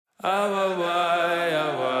You're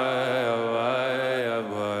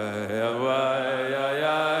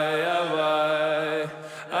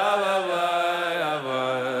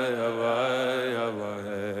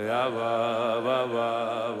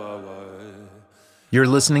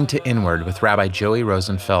listening to Inward with Rabbi Joey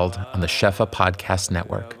Rosenfeld on the Shefa Podcast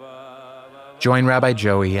Network. Join Rabbi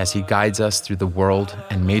Joey as he guides us through the world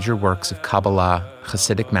and major works of Kabbalah,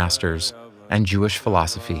 Hasidic masters, and Jewish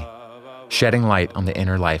philosophy, shedding light on the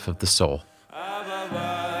inner life of the soul.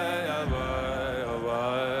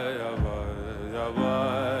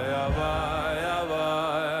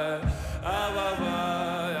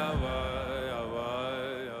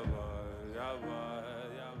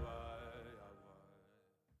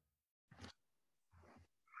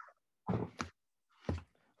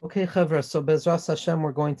 Okay, Chavra, so Bezras Hashem,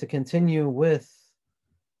 we're going to continue with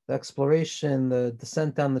the exploration, the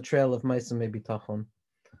descent down the trail of Maisa Mebitachon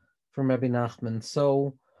from Rabbi Nachman.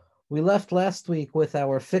 So we left last week with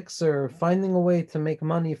our fixer finding a way to make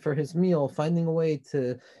money for his meal, finding a way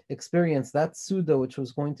to experience that Suda, which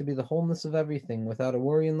was going to be the wholeness of everything without a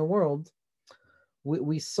worry in the world.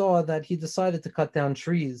 We saw that he decided to cut down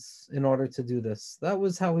trees in order to do this. That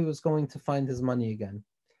was how he was going to find his money again.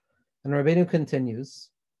 And Rabbeinu continues,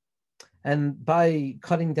 and by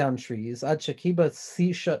cutting down trees, ad shekiba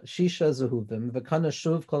shisha zehuvim v'kana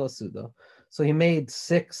shuv kol hasuda. So he made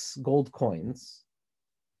 6 gold coins,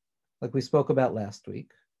 like we spoke about last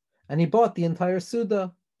week, and he bought the entire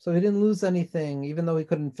suda. So he didn't lose anything, even though he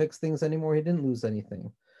couldn't fix things anymore. He didn't lose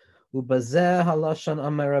anything. Ubazeh halashan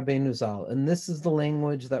amar Rabbeinu Zal, and this is the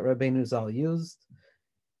language that Rabbeinu Zal used.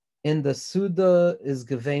 In the suda is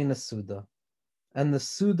gevein a suda, and the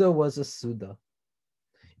suda was a suda.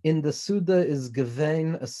 In the Suda is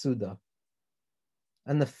Gevein a Suda.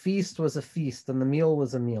 And the feast was a feast, and the meal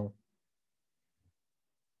was a meal.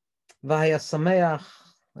 Vahaya Sameach,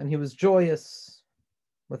 and he was joyous,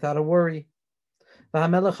 without a worry.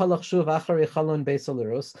 And the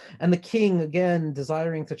king, again,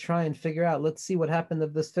 desiring to try and figure out, let's see what happened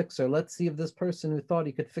of this fixer. Let's see if this person who thought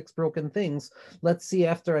he could fix broken things, let's see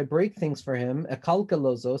after I break things for him, ekalka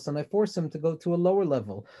lozos, and I force him to go to a lower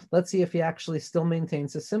level. Let's see if he actually still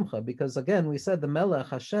maintains his simcha. Because again, we said the Melech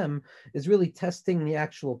Hashem is really testing the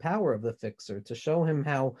actual power of the fixer to show him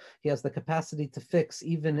how he has the capacity to fix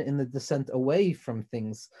even in the descent away from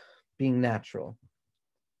things being natural.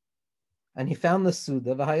 And he found the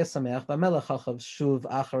Suda, V'haya Sameach, V'melech Achav Shuv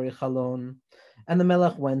Achari Chalon. And the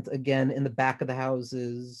Melech went again in the back of the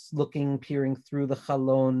houses, looking, peering through the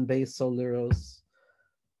Chalon, Beis Soliros.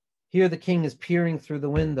 Here the king is peering through the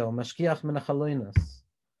window, Mashkiach min hachalonos,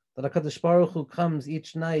 that HaKadosh Baruch Hu comes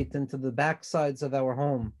each night into the backsides of our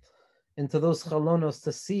home, into those Chalonos,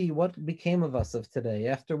 to see what became of us of today,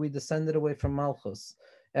 after we descended away from Malchus,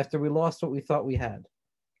 after we lost what we thought we had.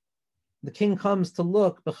 The king comes to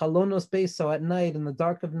look, b'chalonos beiso, at night, in the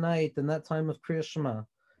dark of night, in that time of Kriya Shema,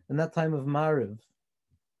 in that time of Mariv,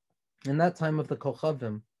 in that time of the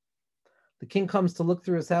Kochavim. The king comes to look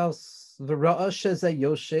through his house, and it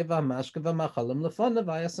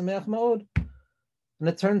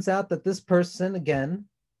turns out that this person, again,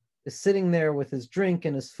 is sitting there with his drink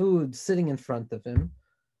and his food sitting in front of him.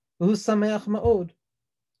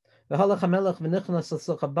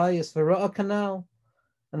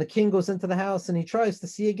 And the king goes into the house and he tries to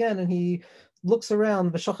see again, and he looks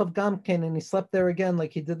around, V'shachav Gamken, and he slept there again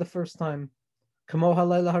like he did the first time. Kamo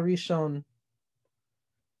halayla harishon.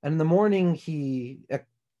 And in the morning,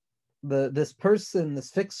 this person, this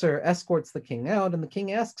fixer, escorts the king out, and the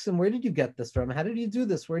king asks him, where did you get this from? How did you do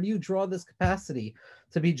this? Where do you draw this capacity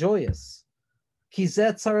to be joyous?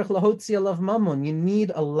 Kizet tzarech lahotzi alav mamon. You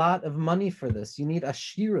need a lot of money for this. You need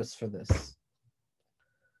ashiras for this.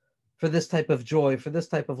 For this type of joy, for this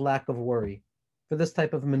type of lack of worry, for this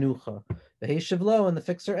type of menucha. V'heishivlo, and the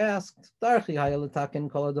fixer asked, Darchi hayalitakin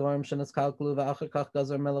kol hadavarim sheneskalklu v'achar kach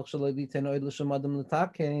gazar melech shelo yiten oid l'shem adam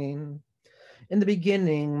l'takin. In the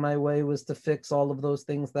beginning, my way was to fix all of those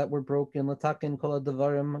things that were broken. L'takin kol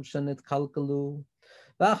hadavarim shenetkalkalu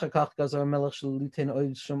v'achar kach gazar melech shelo yiten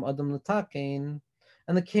oid l'shem adam l'takin.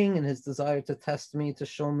 And the king, in his desire to test me, to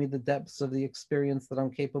show me the depths of the experience that I'm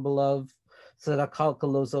capable of, said akalka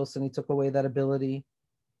lozos, and he took away that ability.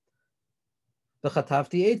 So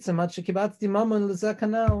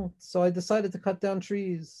I decided to cut down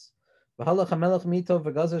trees. And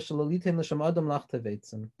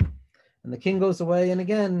the king goes away, and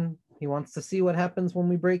again, he wants to see what happens when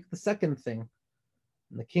we break the second thing.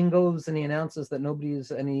 And the king goes and he announces that nobody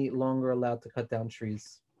is any longer allowed to cut down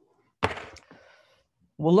trees.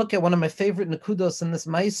 We'll look at one of my favorite nekudos in this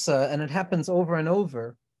Maisa, and it happens over and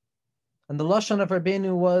over. And the Lashon of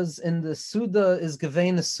Rabbeinu was in the Suda is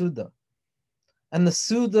Gevein Suda. And the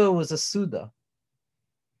Suda was a Suda.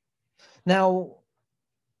 Now,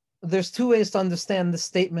 there's two ways to understand the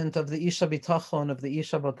statement of the Isha Bitachon, of the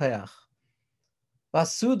Isha Botayach.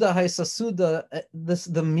 Basuda Haisa Suda,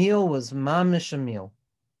 the meal was mamish a meal.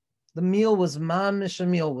 The meal was mamish a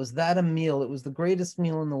meal. Was that a meal? It was the greatest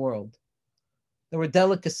meal in the world. There were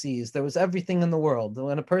delicacies. There was everything in the world.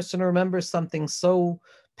 When a person remembers something so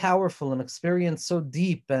powerful, an experience so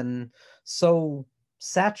deep and so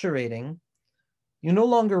saturating, you no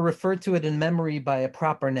longer refer to it in memory by a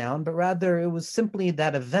proper noun, but rather it was simply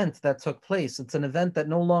that event that took place. It's an event that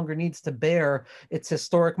no longer needs to bear its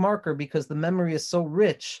historic marker because the memory is so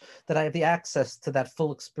rich that I have the access to that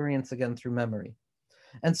full experience again through memory.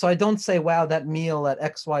 And so I don't say, wow, that meal at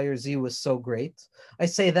X, Y, or Z was so great. I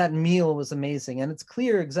say that meal was amazing. And it's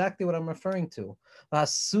clear exactly what I'm referring to.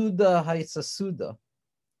 Suda haisa Suda.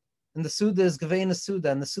 And the Suda is Gevein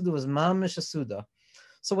Suda, and the Suda was Mamish Suda.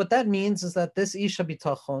 So what that means is that this Isha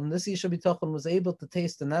Bitachon was able to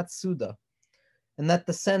taste in that Suda, and that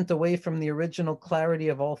descent away from the original clarity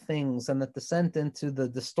of all things, and that descent into the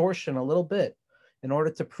distortion a little bit, in order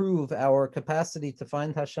to prove our capacity to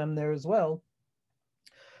find Hashem there as well.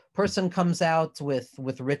 Person comes out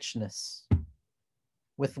with richness,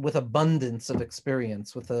 with abundance of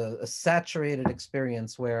experience, with a saturated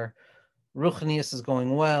experience where Ruchnius is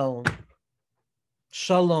going well,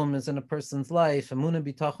 Shalom is in a person's life, Emunah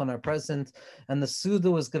Bitachon are present, and the Suda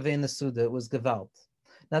was Gevein Suda, it was Gewalt.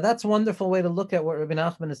 Now that's a wonderful way to look at what Rabbi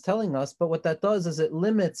Nachman is telling us, but what that does is it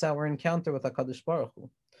limits our encounter with HaKadosh Baruch Hu.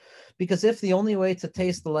 Because if the only way to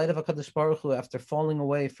taste the light of HaKadosh Baruch Hu after falling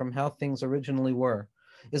away from how things originally were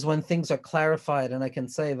is when things are clarified and I can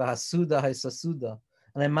say, V'hasuda haisasuda,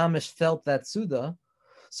 and I mamish felt that Suda,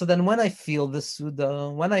 so then when I feel the Suda,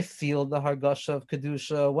 when I feel the Hargasha of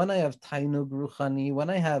Kedusha, when I have Tainug Ruchani, when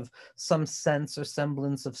I have some sense or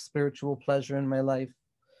semblance of spiritual pleasure in my life,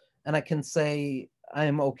 and I can say, I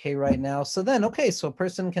am okay right now. So then, okay, so a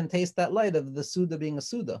person can taste that light of the Suda being a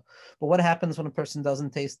Suda. But what happens when a person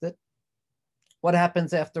doesn't taste it? What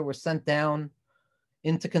happens after we're sent down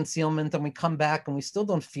into concealment and we come back and we still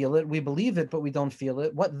don't feel it? We believe it, but we don't feel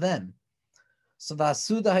it. What then? So the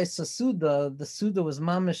Suda Haisasuda, the Suda was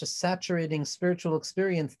mamish, a saturating spiritual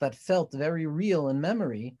experience that felt very real in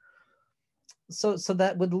memory. So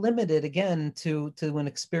that would limit it again to an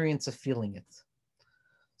experience of feeling it.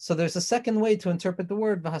 So there's a second way to interpret the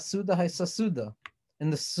word V'hasuda Haisasuda.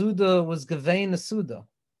 And the Suda was Gevein Suda.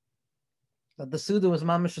 That the Suda was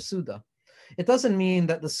mamish Suda. It doesn't mean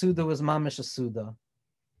that the Suda was mamish Suda.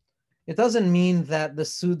 It doesn't mean that the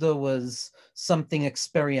Suda was something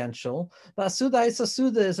experiential. But Suda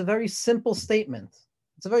Suda is a very simple statement.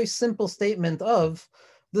 It's a very simple statement of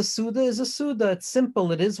the Suda is a Suda. It's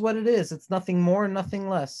simple. It is what it is. It's nothing more, nothing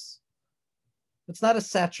less. It's not a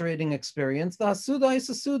saturating experience. The Suda is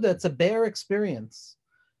a Suda. It's a bare experience.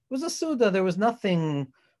 It was a Suda. There was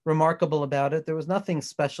nothing remarkable about it. There was nothing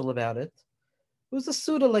special about it. It was a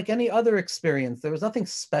Suda like any other experience. There was nothing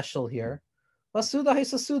special here. Suda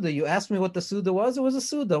is a Suda. You asked me what the Suda was. It was a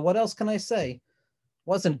Suda. What else can I say? It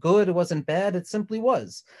wasn't good. It wasn't bad. It simply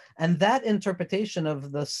was. And that interpretation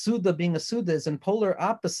of the Suda being a Suda is in polar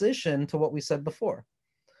opposition to what we said before.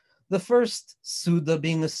 The first Suda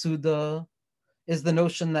being a Suda is the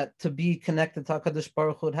notion that to be connected to HaKadosh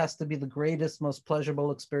Baruch Hu, it has to be the greatest, most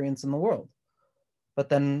pleasurable experience in the world. But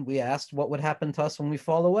then we asked what would happen to us when we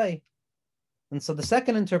fall away. And so the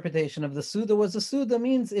second interpretation of the Suda was a Suda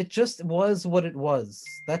means it just was what it was.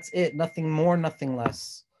 That's it. Nothing more, nothing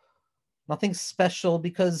less. Nothing special,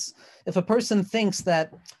 because if a person thinks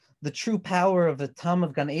that the true power of the Tam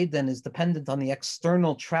of Gan Eden is dependent on the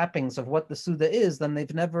external trappings of what the Suda is, then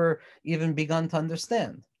they've never even begun to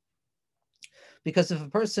understand. Because if a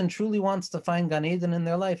person truly wants to find Gan Eden in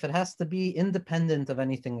their life, it has to be independent of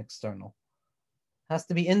anything external. Has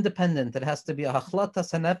to be independent. It has to be a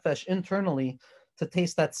hachlatas hanefesh internally to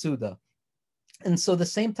taste that Suda. And so the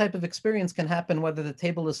same type of experience can happen whether the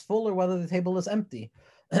table is full or whether the table is empty.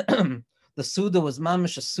 The Suda was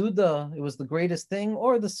mamish a Suda, it was the greatest thing,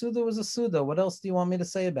 or the Suda was a Suda. What else do you want me to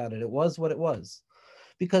say about it? It was what it was.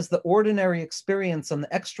 Because the ordinary experience and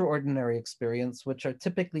the extraordinary experience, which are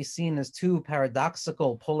typically seen as two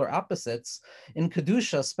paradoxical polar opposites, in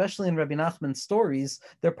Kedusha, especially in Rabbi Nachman's stories,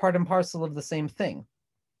 they're part and parcel of the same thing.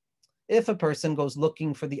 If a person goes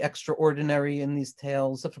looking for the extraordinary in these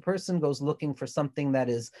tales, if a person goes looking for something that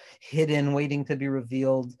is hidden, waiting to be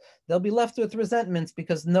revealed, they'll be left with resentments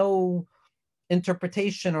because no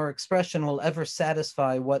interpretation or expression will ever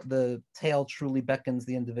satisfy what the tale truly beckons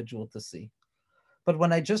the individual to see. But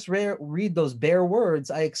when I just read those bare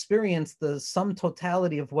words, I experience the sum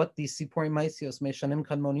totality of what these Sipori Maisios, Meshanim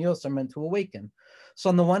Kanmonios are meant to awaken. So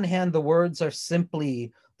on the one hand, the words are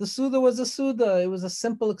simply, the Suda was a Suda. It was a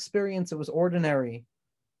simple experience. It was ordinary.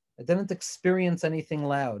 I didn't experience anything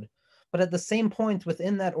loud. But at the same point,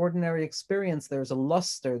 within that ordinary experience, there's a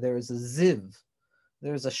luster, there is a ziv,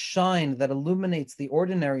 there's a shine that illuminates the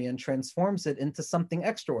ordinary and transforms it into something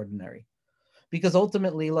extraordinary. Because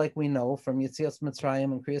ultimately, like we know from Yetzias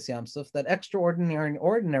Mitzrayim and Kriyas Yamsuf, that extraordinary and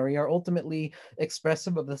ordinary are ultimately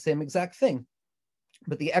expressive of the same exact thing.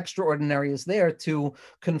 But the extraordinary is there to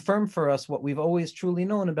confirm for us what we've always truly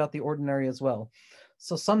known about the ordinary as well.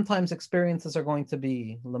 So sometimes experiences are going to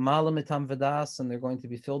be lamala mitam vedas, and they're going to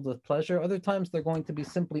be filled with pleasure. Other times they're going to be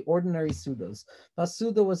simply ordinary sudas. A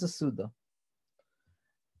suda was a suda.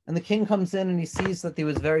 And the king comes in and he sees that he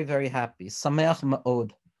was very, very happy. Sameach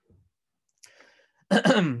ma'od.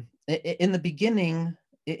 In the beginning,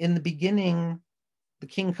 the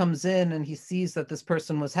king comes in and he sees that this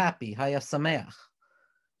person was happy. Haya sameach.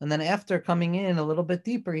 And then after coming in a little bit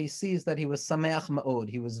deeper, he sees that he was sameach ma'od.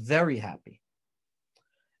 He was very happy.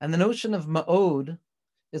 And the notion of ma'od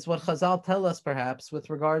is what Chazal tell us, perhaps, with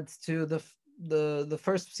regards to the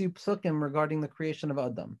first few psukim regarding the creation of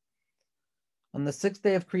Adam. On the sixth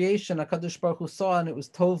day of creation, HaKadosh Baruch Hu saw, and it was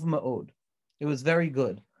tov ma'od. It was very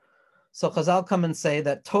good. So Chazal come and say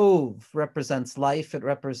that tov represents life, it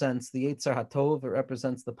represents the Yetzer HaTov, it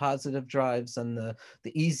represents the positive drives and the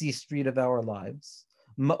easy street of our lives.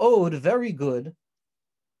 Ma'od, very good,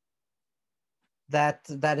 that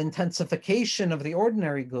intensification of the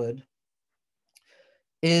ordinary good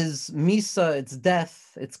is Misa, it's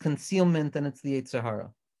death, it's concealment, and it's the Yetzer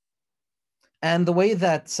Hara. And the way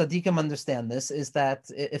that Tzaddikim understand this is that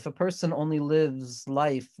if a person only lives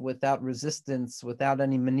life without resistance, without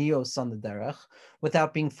any manios on the derech,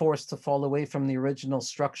 without being forced to fall away from the original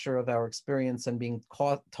structure of our experience and being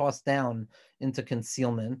tossed down into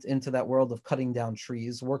concealment, into that world of cutting down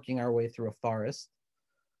trees, working our way through a forest,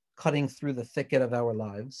 cutting through the thicket of our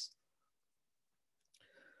lives,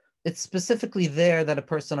 it's specifically there that a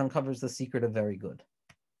person uncovers the secret of very good.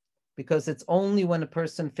 Because it's only when a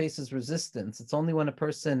person faces resistance, it's only when a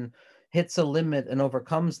person hits a limit and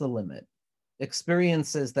overcomes the limit,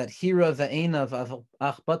 experiences that hira ve'enav of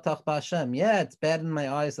ach batach b'Hashem. Yeah, it's bad in my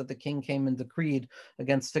eyes that the king came and decreed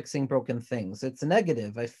against fixing broken things. It's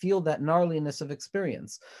negative. I feel that gnarliness of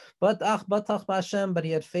experience. But ach batach b'Hashem, but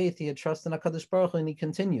he had faith, he had trust in HaKadosh Baruch Hu, and he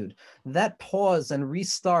continued. That pause and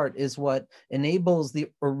restart is what enables the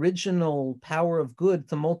original power of good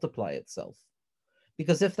to multiply itself.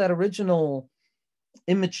 Because if that original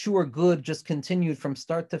immature good just continued from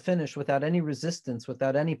start to finish without any resistance,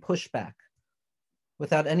 without any pushback,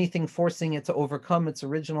 without anything forcing it to overcome its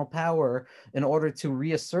original power in order to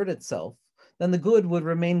reassert itself, then the good would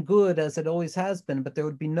remain good as it always has been, but there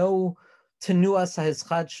would be no tenuas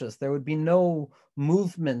ha'izchadshus, there would be no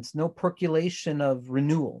movement, no percolation of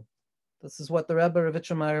renewal. This is what the Rebbe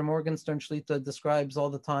Ravitcher Meyer Morgenstern Shlita describes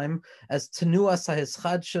all the time as tenuas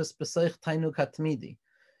ha'izchadshus b'seich tainuk hatmidi.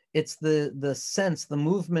 It's the sense, the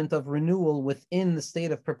movement of renewal within the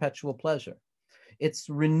state of perpetual pleasure.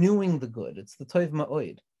 It's renewing the good. It's the tov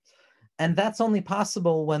ma'od. And that's only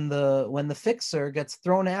possible when the fixer gets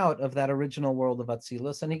thrown out of that original world of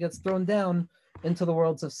Atzilus and he gets thrown down into the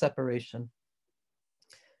worlds of separation.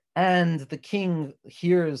 And the king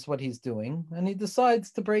hears what he's doing, and he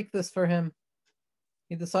decides to break this for him.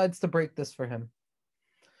 The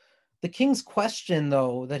king's question,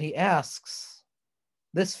 though, that he asks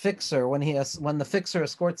this fixer when the fixer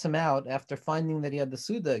escorts him out after finding that he had the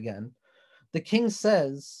Suda again, the king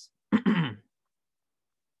says,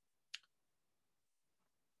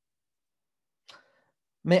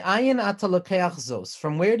 Me'ayin ata lokeach zos?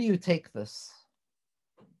 From where do you take this?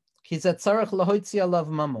 This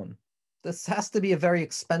has to be a very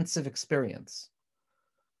expensive experience.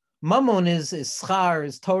 Mammon is schar,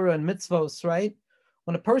 is Torah and mitzvos, right?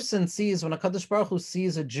 When a HaKadosh Baruch Hu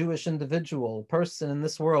sees a Jewish individual, person in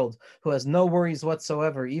this world who has no worries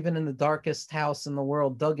whatsoever, even in the darkest house in the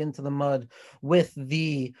world, dug into the mud, with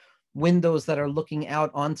the windows that are looking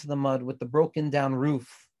out onto the mud, with the broken down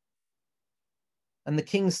roof, and the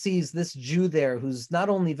king sees this Jew there who's not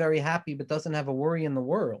only very happy, but doesn't have a worry in the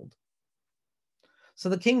world. So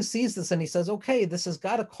the king sees this and he says, okay, this has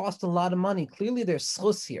got to cost a lot of money. Clearly there's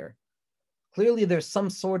schus here. Clearly there's some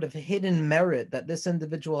sort of hidden merit that this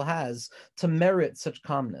individual has to merit such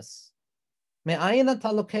calmness. Where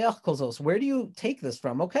do you take this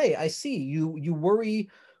from? Okay, I see, you worry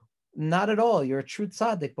not at all. You're a true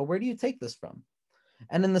tzaddik, but where do you take this from?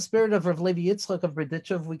 And in the spirit of Rav Levi Yitzchak of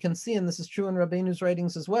Berditchev, we can see, and this is true in Rabbeinu's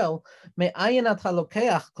writings as well, me'ayin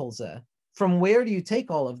halokeach kol zeh. From where do you take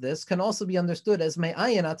all of this can also be understood as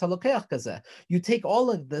me'ayin halokeach kazeh. You take all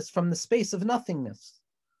of this from the space of nothingness.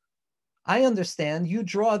 I understand you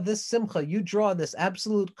draw this simcha, you draw this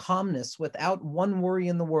absolute calmness without one worry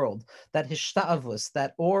in the world, that hishta'avus,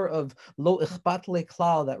 that or of lo ichbat le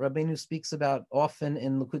klal that Rabbeinu speaks about often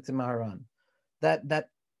in Likutei Maharan, that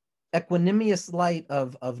equanimous light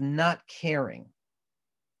of not caring.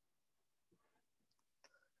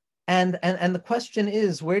 And the question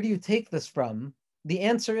is, where do you take this from? The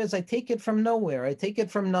answer is, I take it from nowhere. I take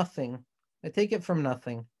it from nothing. I take it from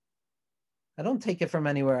nothing. I don't take it from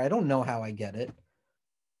anywhere. I don't know how I get it.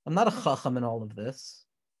 I'm not a chacham in all of this.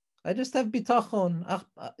 I just have bitachon.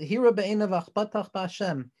 Hira be'enav achbatach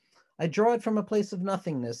ba'Hashem. I draw it from a place of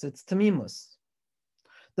nothingness. It's tamimus.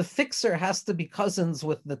 The fixer has to be cousins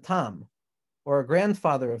with the tam, or a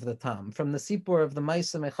grandfather of the tam, from the sipur of the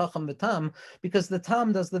Maisa Mechacham V'tam, because the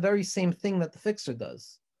tam does the very same thing that the fixer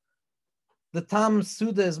does. The tam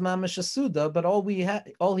suda is mamish a suda, but all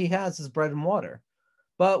he has is bread and water.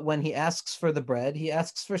 But when he asks for the bread, he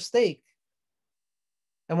asks for steak.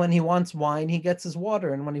 And when he wants wine, he gets his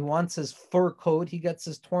water. And when he wants his fur coat, he gets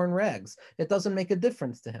his torn rags. It doesn't make a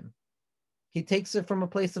difference to him. He takes it from a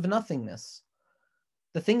place of nothingness.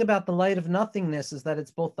 The thing about the light of nothingness is that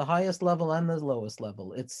it's both the highest level and the lowest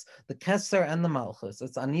level. It's the Keser and the Malchus.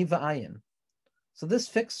 It's Ani v'Ayin. So this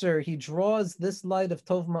fixer, he draws this light of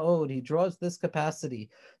Tov Ma'od. He draws this capacity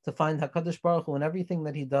to find HaKadosh Baruch Hu in everything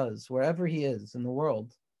that he does, wherever he is in the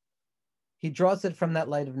world. He draws it from that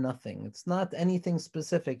light of nothing. It's not anything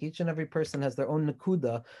specific. Each and every person has their own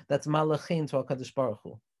Nakuda that's Malachin to HaKadosh Baruch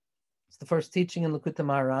Hu. It's the first teaching in Likutei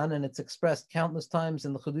Maharan, and it's expressed countless times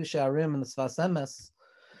in the Chiddushei Arim and the Sfas Emes,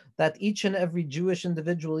 that each and every Jewish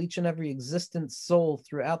individual, each and every existent soul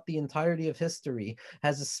throughout the entirety of history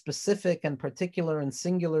has a specific and particular and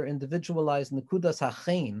singular individualized Nekudas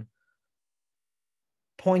HaChain,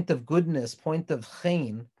 point of goodness, point of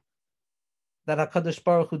Chain, that HaKadosh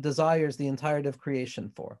Baruch Hu desires the entirety of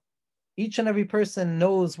creation for. Each and every person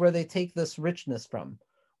knows where they take this richness from,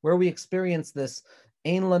 where we experience this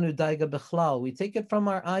Ein lanu daiga bichlal. We take it from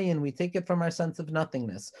our ayin, we take it from our sense of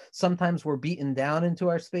nothingness. Sometimes we're beaten down into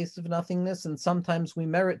our space of nothingness, and sometimes we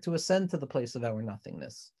merit to ascend to the place of our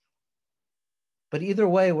nothingness. But either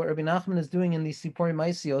way, what Rabbi Nachman is doing in these Sipurei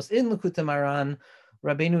Maisios in Likutei Maharan,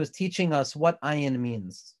 Rabbeinu is teaching us what ayin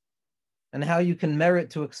means and how you can merit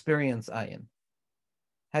to experience ayin.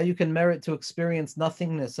 How you can merit to experience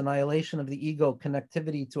nothingness, annihilation of the ego,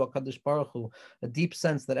 connectivity to HaKadosh Baruch Hu, a deep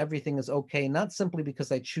sense that everything is okay, not simply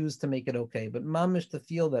because I choose to make it okay, but mamish to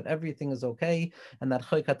feel that everything is okay, and that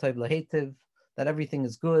Choy Katayv Lahetiv, that everything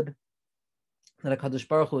is good, that HaKadosh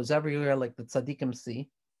Baruch Hu is everywhere like the tzaddikim see.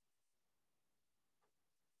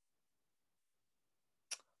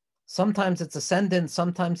 Sometimes it's ascendant,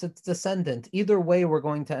 sometimes it's descendant. Either way, we're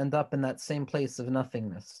going to end up in that same place of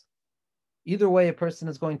nothingness. Either way, a person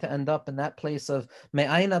is going to end up in that place of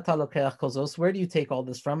me'ayin ata lokeach kol zos. Where do you take all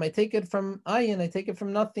this from? I take it from ayin. I take it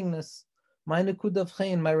from nothingness. My nekud of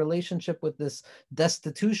chayin, my relationship with this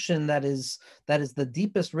destitution that is the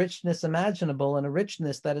deepest richness imaginable, and a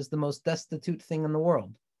richness that is the most destitute thing in the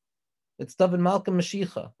world. It's David Malka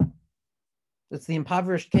Mashiach. It's the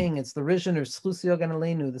impoverished king. It's the Rishon, Schus Yogan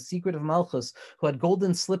Aleinu, the secret of Malchus, who had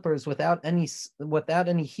golden slippers without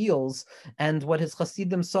any heels, and what his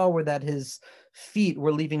Hasidim saw were that his feet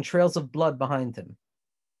were leaving trails of blood behind him.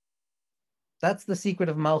 That's the secret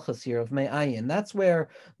of Malchus here, of Me'ayin. That's where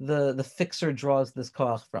the fixer draws this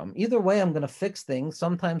koach from. Either way, I'm going to fix things.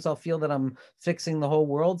 Sometimes I'll feel that I'm fixing the whole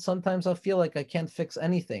world. Sometimes I'll feel like I can't fix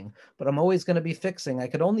anything, but I'm always going to be fixing. I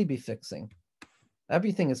could only be fixing.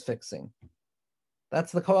 Everything is fixing.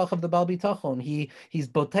 That's the koach of the Baal Bitachon. He's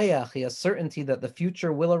boteach. He has certainty that the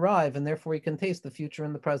future will arrive, and therefore he can taste the future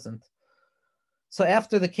in the present. So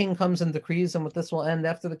after the king comes and decrees, and with this will end,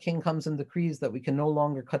 after the king comes and decrees that we can no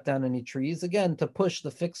longer cut down any trees, again, to push the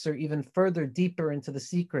fixer even further deeper into the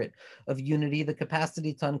secret of unity, the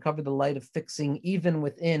capacity to uncover the light of fixing even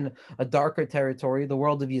within a darker territory, the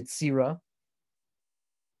world of Yetzirah,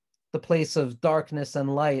 the place of darkness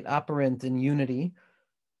and light operant in unity.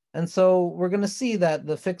 And so we're going to see that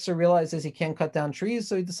the fixer realizes he can't cut down trees,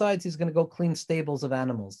 so he decides he's going to go clean stables of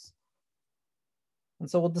animals.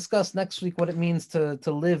 And so we'll discuss next week what it means to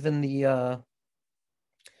live in the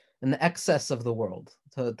excess of the world,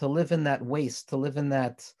 to live in that waste, to live in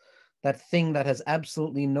that thing that has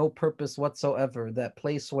absolutely no purpose whatsoever, that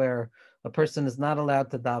place where a person is not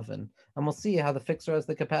allowed to daven. And we'll see how the fixer has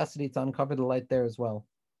the capacity to uncover the light there as well.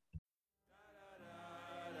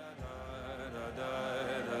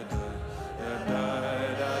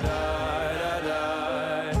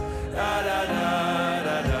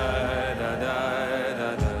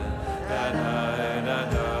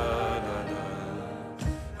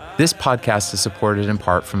 This podcast is supported in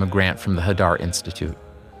part from a grant from the Hadar Institute.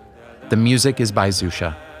 The music is by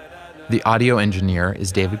Zusha. The audio engineer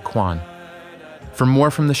is David Kwan. For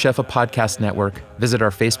more from the Shefa Podcast Network, visit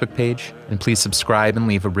our Facebook page and please subscribe and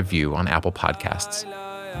leave a review on Apple Podcasts.